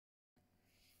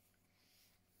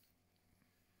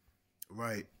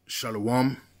Right,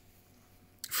 Shalom.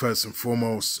 First and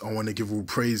foremost, I want to give all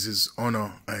praises,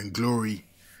 honor, and glory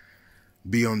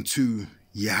be unto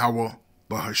Yahweh,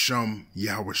 Bahasham,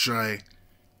 Yahweh Shai,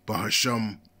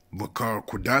 Bahasham, Vakar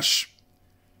Kodash.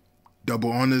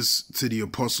 Double honors to the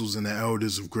apostles and the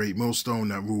elders of Great Millstone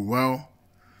that rule well.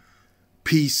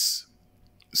 Peace,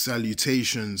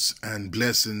 salutations, and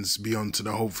blessings be unto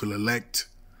the hopeful elect,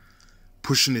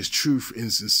 pushing his truth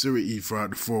in sincerity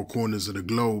throughout the four corners of the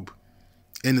globe,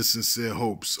 in the sincere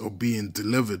hopes of being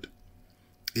delivered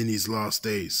in these last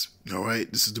days. All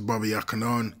right, this is the brother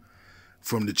Yakanan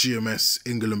from the GMS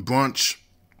England branch,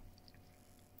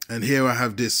 and here I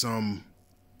have this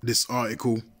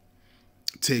article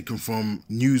taken from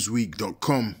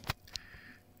Newsweek.com,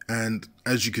 and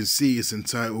as you can see, it's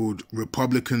entitled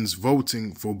 "Republicans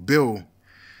Voting for Bill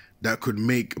That Could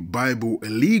Make Bible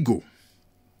Illegal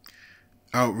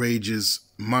Outrages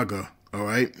MAGA." All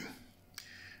right.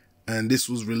 And this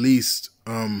was released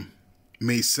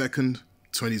May 2nd,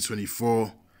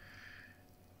 2024.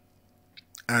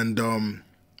 And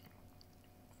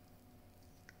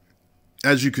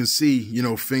as you can see,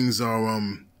 things are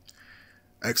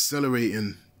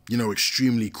accelerating,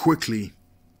 extremely quickly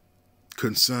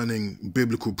concerning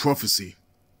biblical prophecy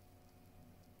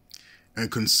and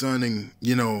concerning,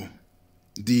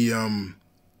 the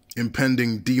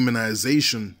impending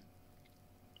demonization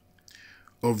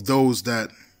of those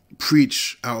that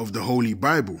preach out of the Holy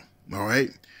Bible, all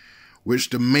right? Which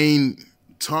the main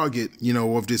target,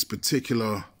 of this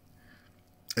particular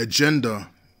agenda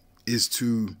is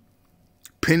to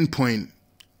pinpoint,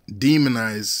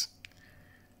 demonize,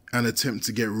 and attempt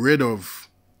to get rid of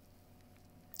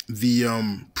the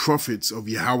prophets of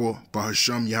Yahweh,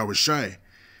 Bahasham, Yahweh Shai,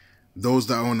 those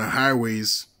that are on the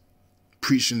highways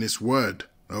preaching this word,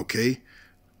 okay?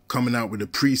 Coming out with the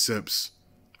precepts,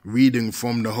 reading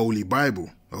from the Holy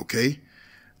Bible, okay?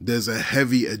 There's a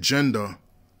heavy agenda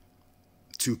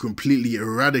to completely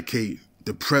eradicate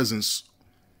the presence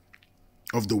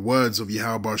of the words of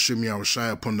Yahweh Bashim Yahweh Shai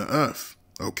upon the earth,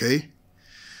 okay?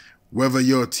 Whether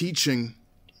you're teaching,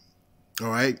 all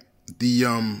right, the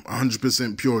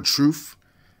 100% pure truth,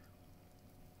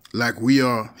 like we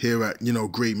are here at,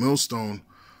 Great Millstone,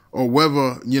 or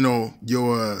whether, you're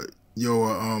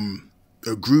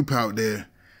a group out there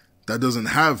that doesn't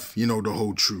have, the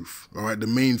whole truth. All right. The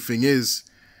main thing is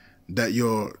that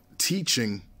you're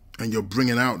teaching and you're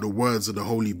bringing out the words of the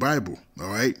Holy Bible. All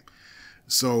right.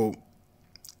 So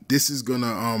this is going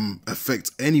to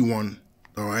affect anyone.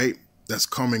 All right. That's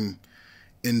coming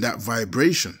in that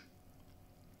vibration.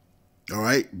 All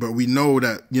right. But we know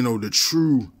that, the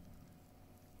true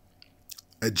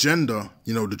agenda,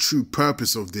 the true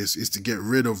purpose of this is to get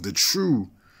rid of the true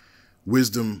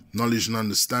wisdom, knowledge, and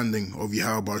understanding of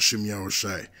Yahweh Bashim Yahweh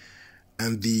Shai,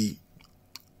 and the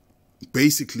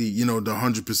basically, the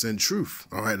 100% truth,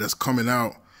 all right, that's coming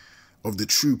out of the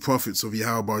true prophets of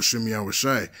Yahweh Bashim Yahweh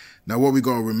Shai. Now, what we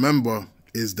got to remember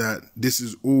is that this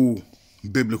is all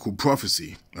biblical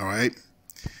prophecy, all right?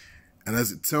 And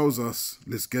as it tells us,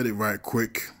 let's get it right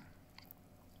quick.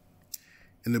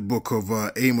 In the book of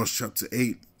Amos chapter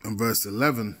 8 and verse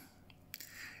 11,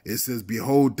 it says,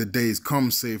 "Behold, the days come,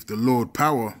 saith the Lord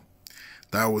power,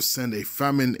 that I will send a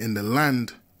famine in the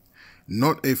land,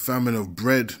 not a famine of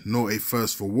bread, nor a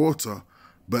thirst for water,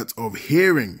 but of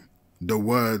hearing the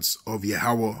words of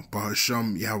Yahweh,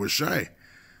 Bahasham, Yahweh Shai."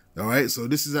 All right, so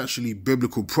this is actually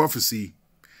biblical prophecy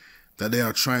that they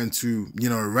are trying to,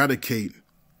 eradicate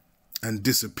and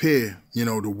disappear,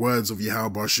 the words of Yahweh,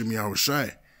 Bahasham, Yahweh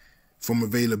Shai from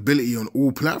availability on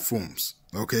all platforms,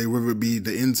 okay, whether it be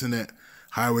the internet,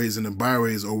 highways and the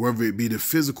byways, or whether it be the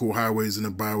physical highways and the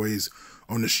byways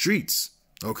on the streets,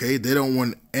 okay? They don't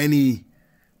want any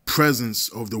presence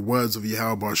of the words of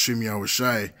Yahweh Bashim Yahweh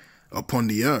Shai upon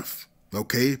the earth,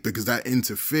 okay? Because that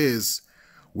interferes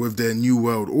with their new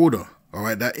world order, all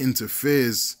right? That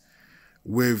interferes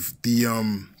with the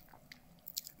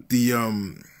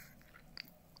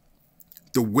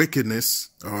wickedness,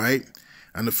 all right?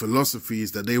 And the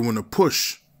philosophies that they want to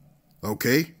push,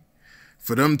 okay?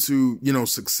 For them to,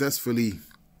 successfully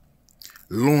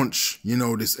launch,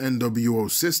 this NWO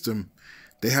system,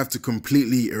 they have to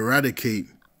completely eradicate,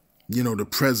 the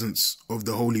presence of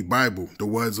the Holy Bible, the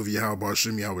words of Yahweh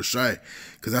Bashim Yahweh Shai,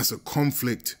 because that's a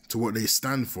conflict to what they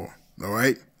stand for, all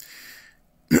right?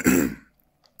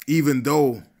 Even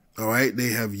though, all right, they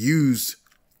have used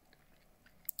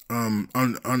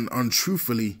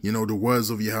untruthfully, the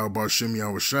words of Yahweh Bashim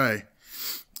Yahweh Shai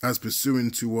as pursuing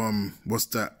to,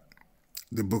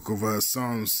 the book of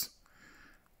Psalms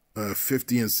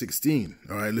 50 and 16.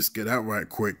 All right, let's get that right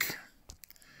quick.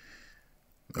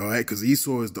 All right, because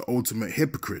Esau is the ultimate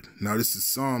hypocrite. Now, this is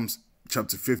Psalms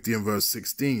chapter 50 and verse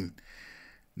 16.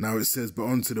 Now it says, but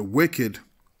unto the wicked,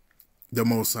 the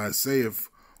Most High saith,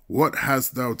 what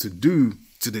hast thou to do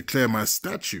to declare my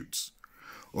statutes?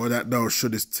 Or that thou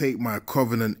shouldest take my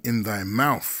covenant in thy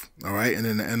mouth. All right, and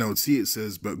in the NLT it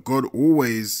says, but God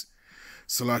always,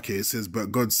 Salakia, it says,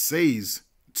 but God says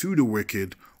to the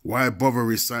wicked, why bother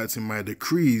reciting my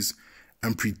decrees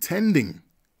and pretending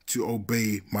to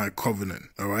obey my covenant?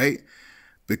 All right,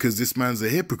 because this man's a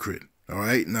hypocrite. All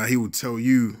right, now he will tell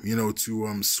you,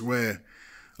 to swear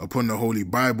upon the Holy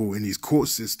Bible in his court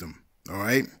system. All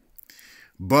right,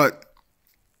 but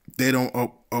they don't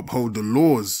uphold the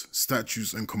laws,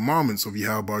 statutes, and commandments of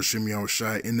Yahweh Hashem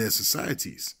Yahushai in their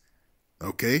societies.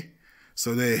 Okay,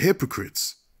 so they're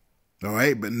hypocrites. All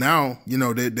right, but now,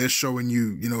 they're showing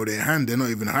you, their hand. They're not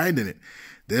even hiding it.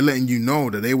 They're letting you know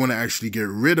that they want to actually get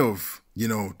rid of,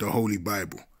 the Holy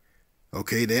Bible.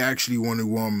 Okay, they actually want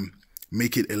to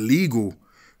make it illegal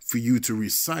for you to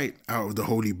recite out of the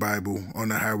Holy Bible on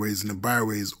the highways and the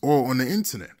byways or on the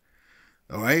internet.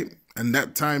 All right, and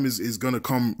that time is going to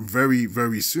come very,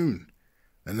 very soon,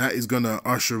 and that is going to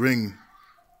usher in.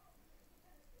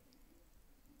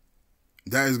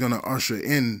 That is going to usher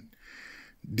in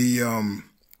the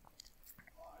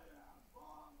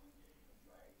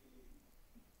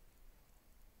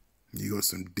you got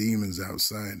some demons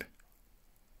outside.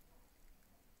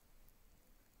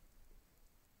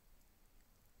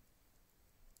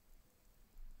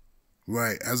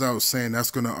 Right, as I was saying,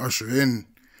 that's going to usher in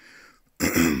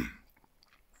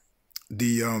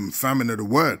the famine of the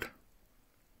word.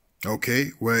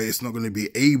 Okay, where it's not going to be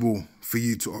able for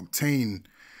you to obtain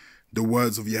the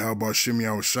words of Yahweh Hashem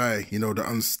Yahushai, the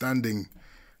understanding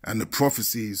and the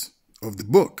prophecies of the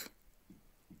book.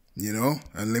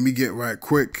 And let me get right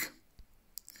quick.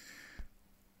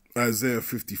 Isaiah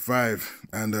 55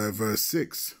 and verse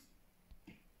 6.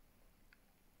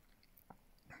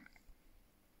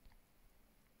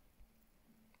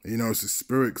 It's the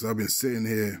spirit, because I've been sitting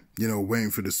here,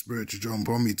 waiting for the spirit to jump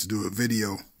on me to do a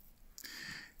video.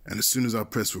 And as soon as I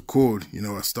press record,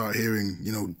 I start hearing,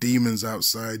 demons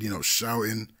outside,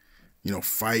 shouting,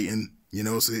 fighting,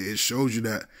 so it shows you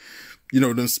that,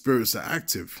 them spirits are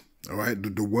active. All right.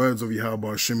 The words of Yahweh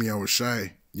Hashem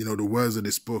Yahushai, the words of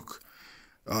this book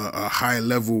are high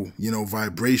level,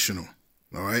 vibrational.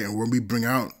 All right. And when we bring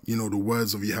out, the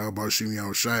words of Yahweh Hashem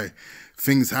Yahushai,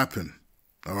 things happen.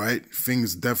 All right.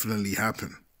 Things definitely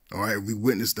happen. All right. We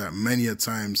witnessed that many a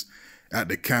times at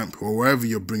the camp or wherever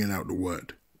you're bringing out the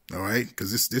word. All right.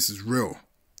 Because this is real.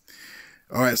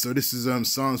 All right. So this is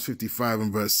Psalms 55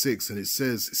 and verse 6. And it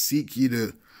says, seek ye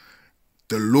the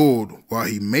Lord while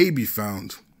he may be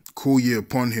found. Call ye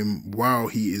upon him while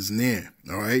he is near.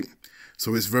 All right.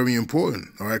 So it's very important.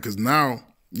 All right. Because now,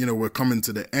 we're coming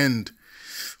to the end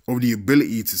of the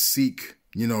ability to seek,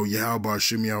 Yahweh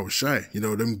Hashem Yahushai.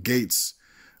 Them gates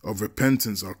of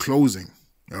repentance are closing.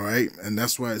 All right. And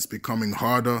that's why it's becoming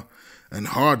harder and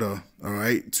harder. All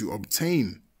right. To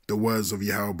obtain the words of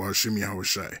Yahweh Hashem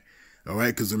Yahushai. All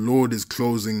right. Because the Lord is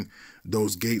closing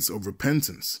those gates of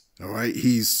repentance. All right.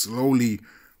 He's slowly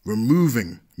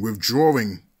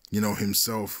withdrawing,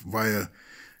 himself via,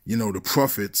 the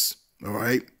prophets. All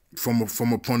right. From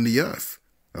upon the earth.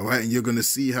 All right. And you're going to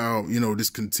see how,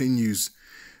 this continues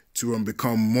to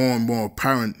become more and more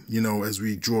apparent, as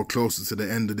we draw closer to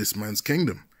the end of this man's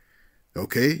kingdom.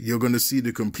 Okay, you're going to see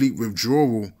the complete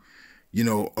withdrawal,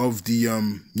 of the,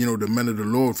 the men of the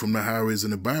Lord from the highways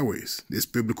and the byways. This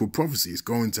biblical prophecy is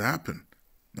going to happen.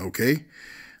 Okay,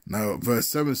 now verse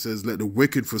 7 says, let the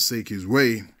wicked forsake his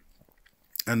way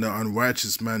and the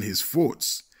unrighteous man his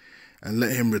thoughts, and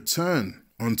let him return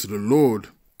unto the Lord,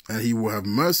 and he will have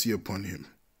mercy upon him,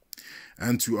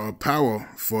 and to our power,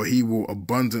 for he will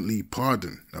abundantly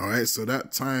pardon. All right, so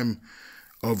that time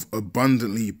of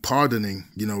abundantly pardoning,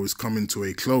 is coming to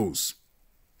a close.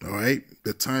 All right,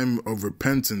 the time of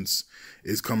repentance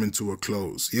is coming to a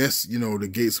close. Yes, the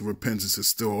gates of repentance are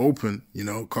still open,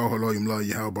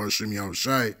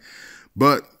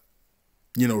 but,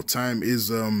 time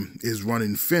is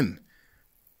running thin.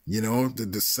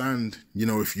 The sand,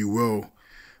 if you will,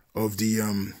 of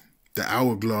the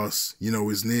hourglass,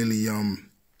 is nearly,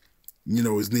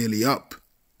 is nearly up.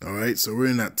 All right. So we're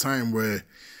in that time where,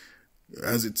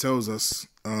 as it tells us,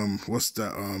 what's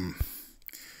that?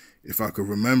 If I could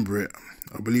remember it,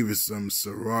 I believe it's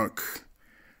Sirach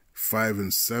 5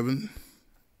 and 7.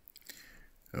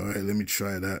 All right. Let me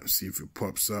try that. See if it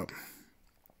pops up.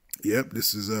 Yep.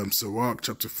 This is Sirach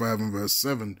chapter 5 and verse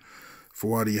 7.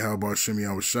 For Wadi Yahweh Hashem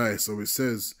Yahushai. So it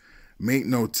says, make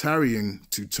no tarrying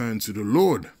to turn to the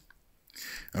Lord.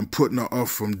 and put not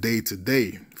off from day to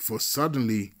day. For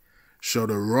suddenly shall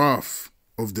the wrath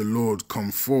of the Lord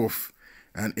come forth,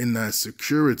 and in thy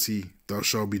security thou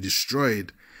shalt be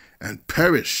destroyed, and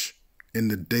perish in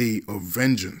the day of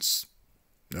vengeance.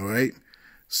 All right?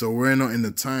 So we're not in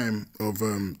the time of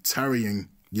tarrying,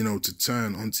 to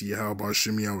turn unto Yahweh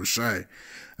Hashem Yahushai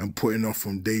and putting off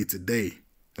from day to day.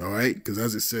 All right? Because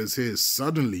as it says here,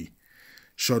 suddenly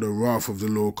shall the wrath of the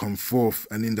Lord come forth,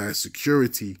 and in thy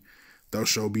security thou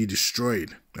shalt be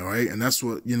destroyed. All right? And that's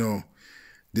what,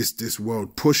 this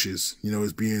world pushes,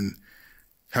 is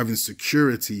having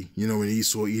security, in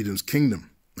Esau Edom's kingdom.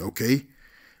 Okay?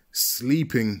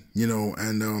 Sleeping,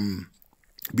 and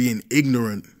being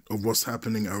ignorant of what's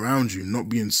happening around you, not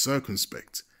being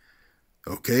circumspect.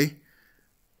 Okay?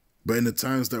 But in the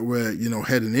times that we're,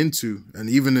 heading into, and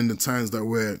even in the times that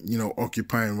we're,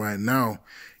 occupying right now,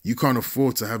 you can't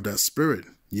afford to have that spirit.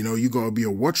 You got to be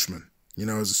a watchman.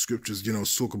 As the scriptures,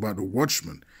 talk about the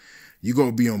watchman. You got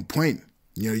to be on point.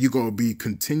 You got to be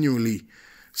continually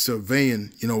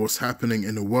surveying, what's happening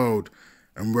in the world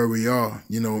and where we are,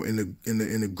 in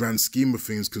the grand scheme of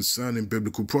things concerning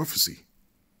biblical prophecy.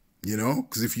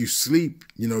 Because if you sleep,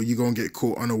 you're going to get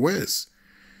caught unawares.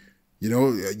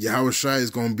 Yahushua is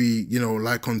going to be,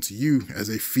 like unto you as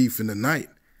a thief in the night.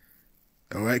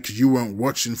 All right, because you weren't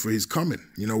watching for his coming.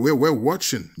 We're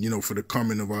watching, for the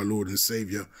coming of our Lord and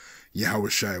Savior,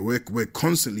 Yahushua. We're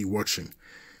constantly watching.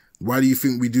 Why do you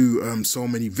think we do so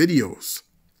many videos?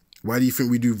 Why do you think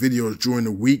we do videos during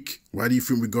the week? Why do you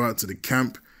think we go out to the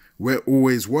camp? We're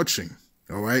always watching,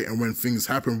 all right? And when things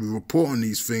happen, we report on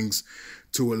these things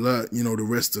to alert, the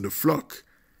rest of the flock,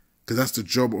 because that's the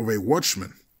job of a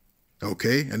watchman,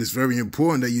 okay? And it's very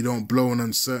important that you don't blow an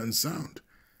uncertain sound,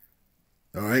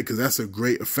 all right? Because that's a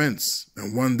great offense,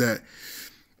 and one that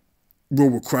will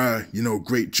require,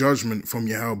 great judgment from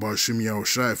Yahweh Hashem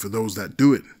Yahushai for those that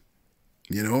do it.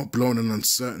 Blowing an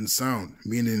uncertain sound,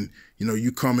 meaning,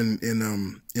 you come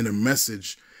in a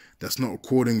message that's not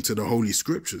according to the Holy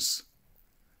Scriptures.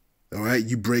 All right,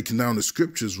 you breaking down the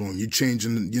scriptures wrong. You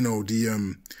changing,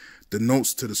 the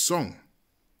notes to the song.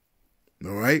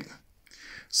 All right.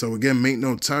 So again, make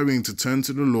no tarrying to turn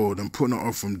to the Lord and put not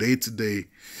off from day to day,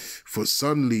 for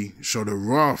suddenly shall the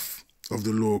wrath of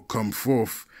the Lord come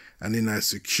forth, and in thy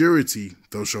security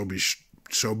thou shalt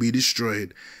be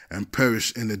destroyed and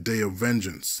perish in the day of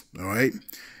vengeance. All right.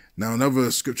 Now, another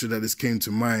scripture that just came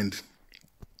to mind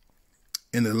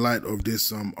in the light of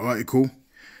this article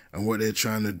and what they're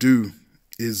trying to do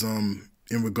is in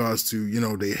regards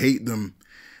to, they hate them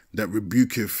that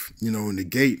rebuketh, in the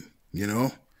gate,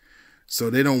 So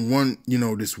they don't want,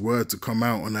 this word to come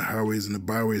out on the highways and the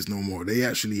byways no more. They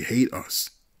actually hate us.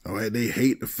 All right. They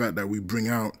hate the fact that we bring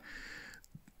out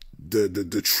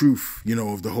the truth,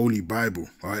 of the Holy Bible.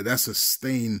 All right. That's a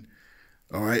stain,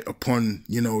 all right, upon,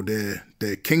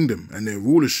 their kingdom and their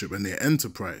rulership and their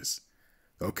enterprise.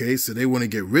 Okay. So they want to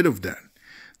get rid of that.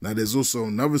 Now, there's also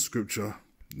another scripture.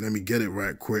 Let me get it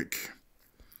right quick.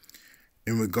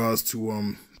 In regards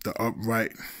to the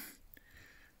upright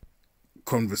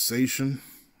conversation.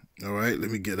 All right,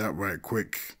 let me get that right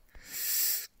quick.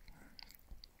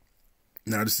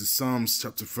 Now, this is Psalm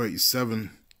chapter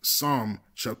 37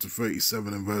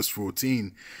 and verse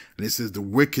 14. And it says, the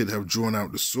wicked have drawn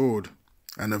out the sword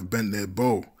and have bent their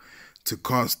bow to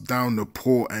cast down the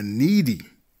poor and needy,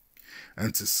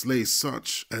 and to slay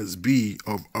such as be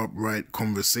of upright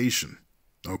conversation.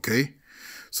 Okay?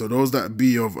 So those that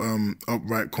be of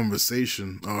upright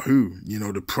conversation are who?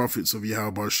 The prophets of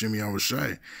Yahweh Hashem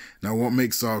Yahushai. Now, what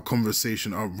makes our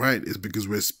conversation upright is because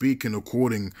we're speaking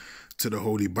according to the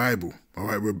Holy Bible. All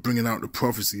right? We're bringing out the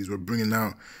prophecies. We're bringing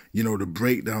out, the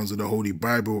breakdowns of the Holy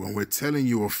Bible. And we're telling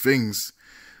you of things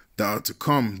that are to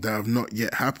come that have not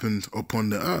yet happened upon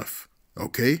the earth.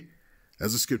 Okay?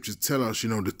 As the scriptures tell us,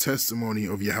 the testimony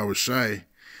of Yahushai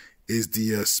is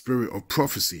the spirit of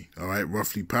prophecy, all right,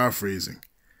 roughly paraphrasing,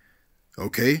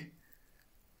 okay?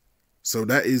 So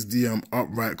that is the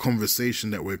upright conversation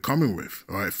that we're coming with,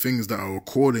 all right, things that are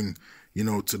according,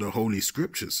 to the Holy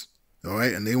Scriptures, all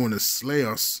right? And they want to slay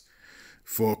us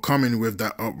for coming with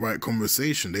that upright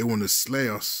conversation. They want to slay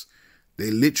us.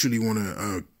 They literally want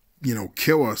to,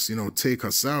 kill us, take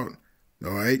us out,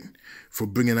 all right, for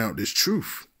bringing out this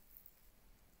truth.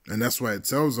 And that's why it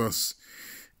tells us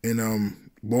in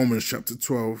Romans chapter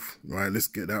 12, right? Let's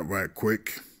get that right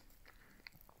quick.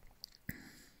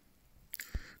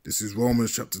 This is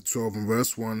Romans chapter 12 and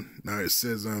verse 1. Now it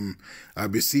says, I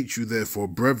beseech you therefore,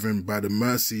 brethren, by the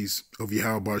mercies of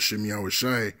Yahweh Hashem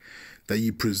Yahushai, that ye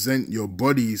present your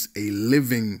bodies a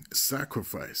living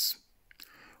sacrifice,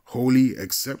 holy,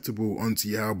 acceptable unto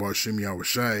Yahweh Hashem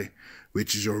Yahushai,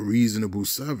 which is your reasonable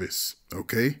service.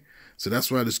 Okay? So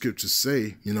that's why the scriptures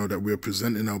say, you know, that we're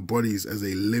presenting our bodies as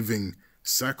a living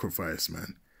sacrifice,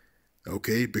 man.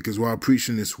 Okay? Because while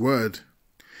preaching this word,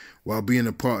 while being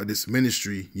a part of this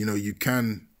ministry, you know, you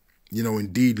can, you know,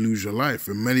 indeed lose your life.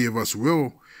 And many of us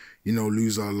will, you know,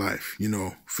 lose our life, you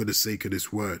know, for the sake of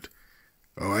this word.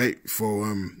 All right? For,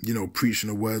 you know, preaching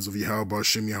the words of Yahweh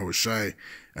B'Shem Yahweh Shai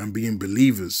and being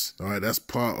believers. All right? That's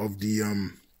part of the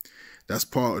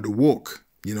walk,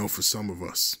 you know, for some of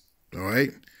us. All right?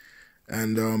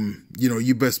 And, you know,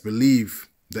 you best believe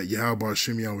that Yahweh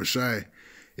B'Shem Yahweh Shai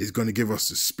is going to give us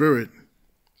the spirit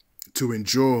to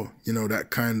endure, you know,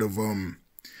 that kind of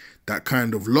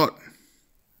lot.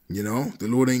 You know, the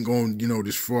Lord ain't going, you know,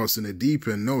 just throw us in the deep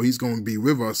end. No, he's going to be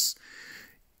with us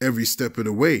every step of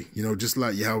the way. You know, just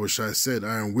like Yahweh Shai said,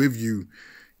 I am with you,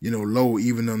 you know, lo,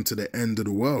 even unto the end of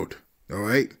the world. All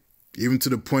right. Even to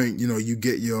the point, you know, you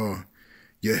get your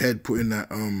head put in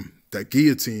that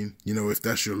guillotine, you know, if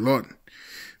that's your lot,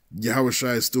 Yahweh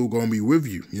Shai is still going to be with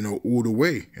you, you know, all the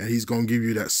way. And he's going to give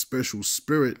you that special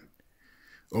spirit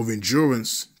of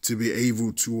endurance to be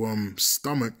able to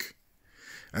stomach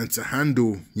and to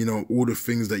handle, you know, all the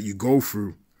things that you go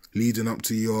through leading up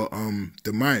to your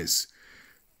demise.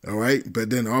 All right. But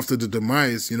then after the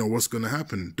demise, you know, what's going to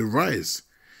happen? The rise.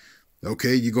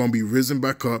 Okay. You're going to be risen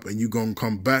back up and you're going to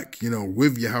come back, you know,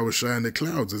 with Yahweh Shai in the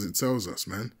clouds, as it tells us,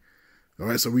 man. All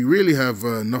right. So we really have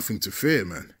nothing to fear,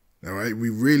 man. All right. We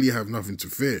really have nothing to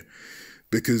fear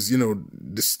because, you know,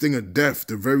 the sting of death,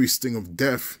 the very sting of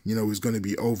death, you know, is going to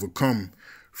be overcome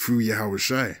through Yahweh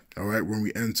Shai, all right, when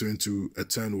we enter into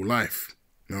eternal life,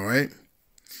 all right?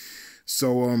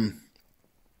 So,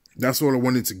 that's all I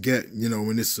wanted to get, you know,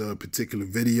 in this particular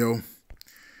video.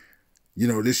 You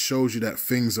know, this shows you that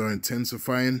things are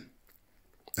intensifying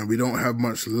and we don't have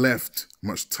much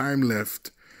time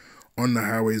left on the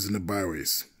highways and the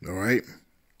byways, all right?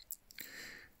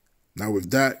 Now,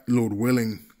 with that, Lord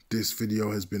willing, this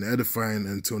video has been edifying.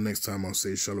 Until next time, I'll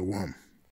say shalom.